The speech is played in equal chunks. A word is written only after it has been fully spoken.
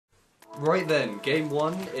Right then, game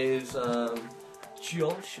 1 is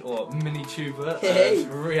Josh, or Minituber, Hey. as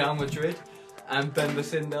Real Madrid, and Ben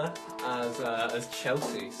Basinda as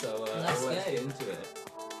Chelsea. So let's get into it.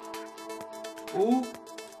 Ooh.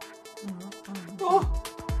 Oh.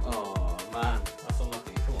 Oh man, that's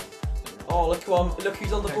unlucky. Come on. Oh, look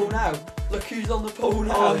who's on the ball now. Look who's on the ball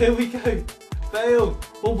now. Oh, here we go. Bale.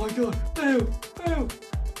 Oh my god. Bale. Bale.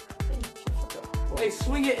 Hey,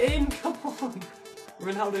 swing it in. Come on.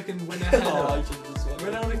 Ronaldo can win a header.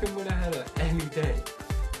 Ronaldo can win a header any day.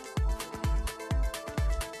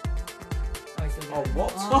 Oh,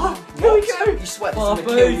 what? Oh, here we go. You sweat this, I'm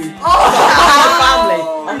gonna Oh, kill you.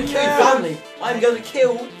 oh, I'm gonna kill your family. I'm gonna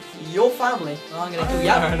kill your family. Oh, I'm gonna kill you.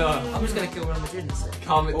 Fair enough. I'm just gonna kill Real Madrid instead.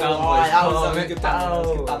 Calm it down, boys. Alright, that was Calm a it good banner. That was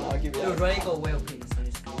a good down. banner, I'll give you Dude, that. Ray got Whale Peas, so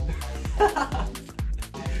it's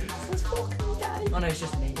cool. Oh no, it's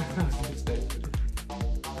just me.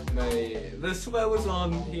 Mate, the sweat was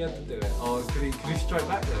on. He had to do it. Oh, could he strike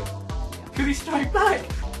back though? Could he strike back?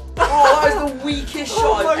 Oh, that was the weakest Oh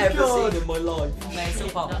shot my I've ever God. seen in my life. Mate, it's all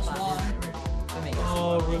part of the plan. For me.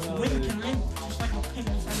 Oh, Ronaldo.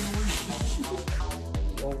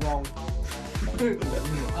 You're wrong.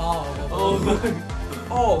 Oh, Oh no.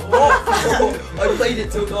 Oh, what? I played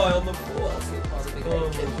it to a guy on the floor. That's it. that was a big Oh.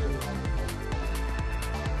 hit.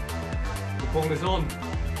 The ball is on.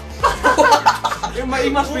 He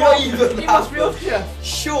must be What off. even He must be happened? off, Jeff.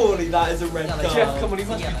 Surely that is a red Yeah, card. Jeff, come on, he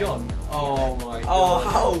must Yeah. be gone. Oh my Oh,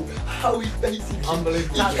 god. how he basically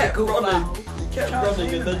Unbelievable. he kept Cool running. foul. He kept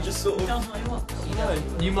running and then just sort of.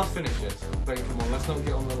 No. You must finish this. Ben, come on, let's not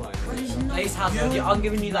get on the line. Ace has on you. I'm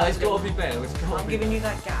giving you that. It's got to be Bale. It's got to I'm be giving you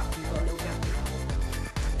that gap. You've got a little gap.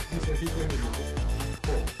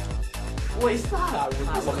 What is that?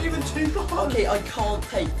 That's not even 2 balls. Okay, I can't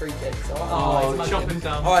take free kicks. Alright. Oh, it's chopping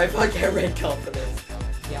down. Alright, if I get a red card for this.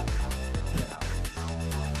 Yeah.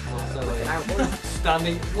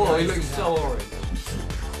 Standing. Whoa, he looks so orange.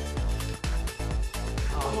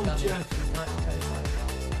 Oh, Jeff. Jeff. Back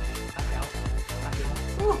out. Back in.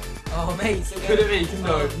 Oh, mate. So Could it be?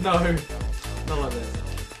 No, no. Not like this.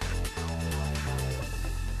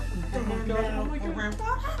 Oh my god, oh my god.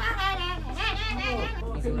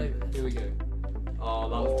 He's all over this. Here we go. Oh,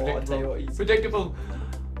 that was Oh, I tell you predictable. what, he's- Predictable.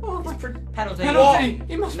 Oh, my Penalty. penalty.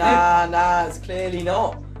 He must be. Nah, it's clearly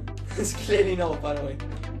not. It's clearly not, by the way.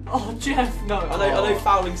 Oh, Jeff, no. I know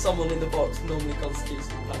fouling someone in the box normally constitutes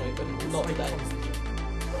a penalty, but not today.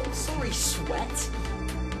 Oh, sorry, sweat.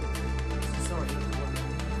 Sorry.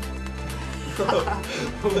 Oh,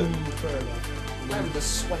 fair enough. I'm the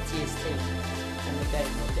sweatiest team in the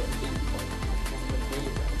game, not getting beaten by the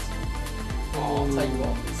Rebels. Oh, I'll tell you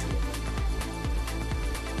what, this year.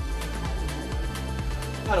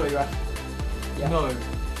 Penalty, ref. Yeah. No.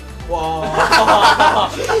 Wow.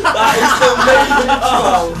 That is the major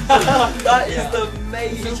troll. That is the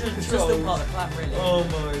major It's just troll. a part of the plan, really. Oh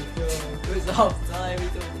my god. It was half time. He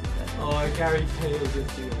thought Oh, Gary Cahill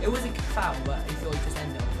just did it was a good foul, but he thought he'd just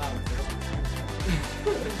end up foul.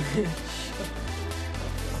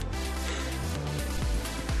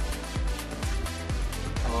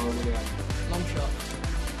 Oh, yeah. Long shot.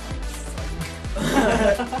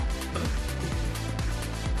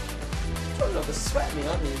 You're trying not to sweat me,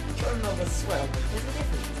 aren't you? You're trying not to sweat me. There's a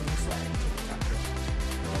difference between sweating and tackling.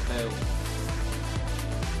 Oh, Bale.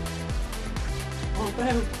 Oh,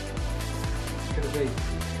 Bale. Could it be?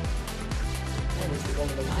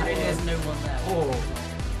 There's no one there. Oh,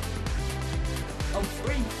 Oh,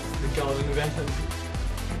 three. the Garden of Eden.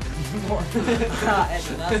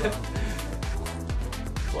 Evan, that's one.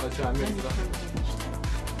 What a try and mix it up.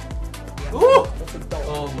 Yeah. Ooh! That's a dog.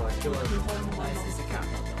 Oh my god. Nice, it's a cap.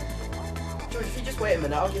 George, if you just wait a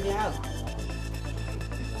minute, I'll give you a hand.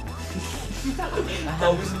 I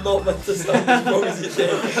was not meant to sound as wrong as you did.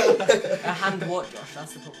 A hand what, Josh?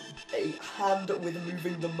 That's the problem. A hand with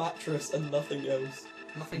moving the mattress and nothing else.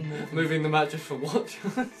 Nothing more. Moving the mattress for what?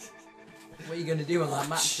 What are you going to do on that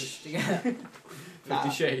mattress to get 50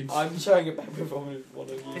 Shades. I'm showing a better one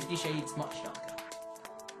of you. 50 Shades much darker?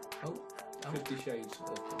 Oh. 50 Shades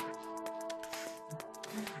of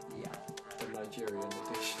Yeah. the Nigerian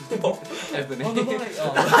edition. Oh. Ebony.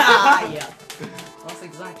 Oh, yeah. That's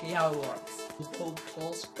exactly how it works. Pulled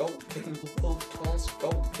class golfing. Pulled class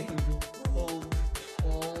golfing. Pulled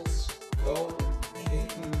class golfing.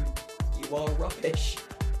 You are rubbish.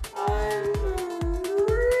 I'm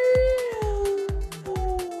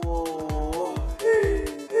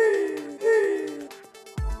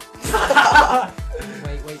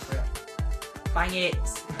Wait for it. Bang it!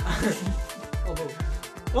 Oh, boom.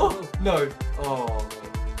 Oh, no. Oh,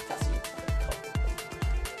 man. That's you.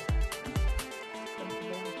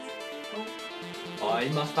 I he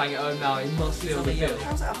must bang it home now. He must seal the deal.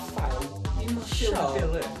 How's that a foul? He must seal the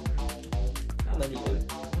deal here. And then you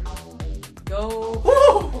Go.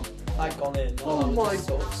 go. I've gone in. Oh my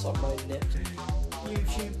God. Suck my nip.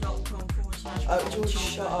 George,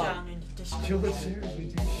 shut up. George, seriously,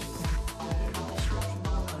 dude.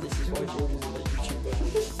 This is why George isn't a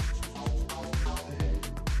YouTuber.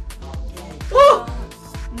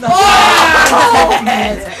 No!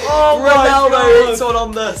 Oh my Ronaldo God. hits one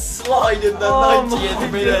on the slide in the Oh 90th my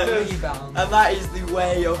minute. goodness. Rebound. And that is the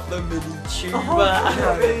way of the mini tuber.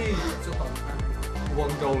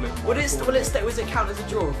 One goal in. Will it count as a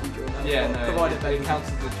draw if we draw now? Yeah, no. Provided it counts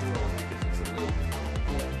as a draw. Because it's a league.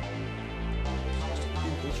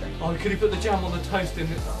 Oh, could he put the jam on the toast in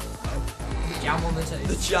this? The jam on the toast.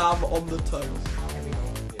 The jam on the toast.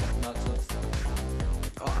 Yeah, nuts on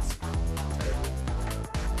Oh, that's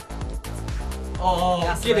Oh,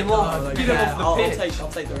 That's get the him red off! card. Get him off the I'll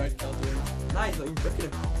pitch! take the red card. No, he's not even booking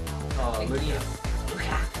him. Oh, Thank look you. at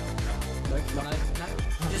No, No, no.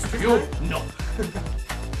 Just you. No.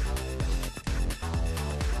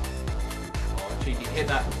 Oh, cheeky! Hit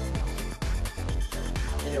that.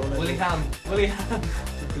 Willingham. Willingham.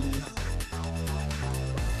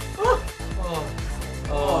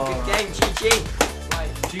 Oh, good game, GG.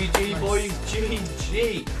 Right. GG boys,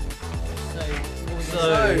 GG. So,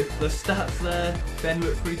 So the stats there, Ben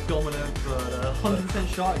looked pretty dominant, but 100%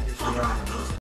 shot.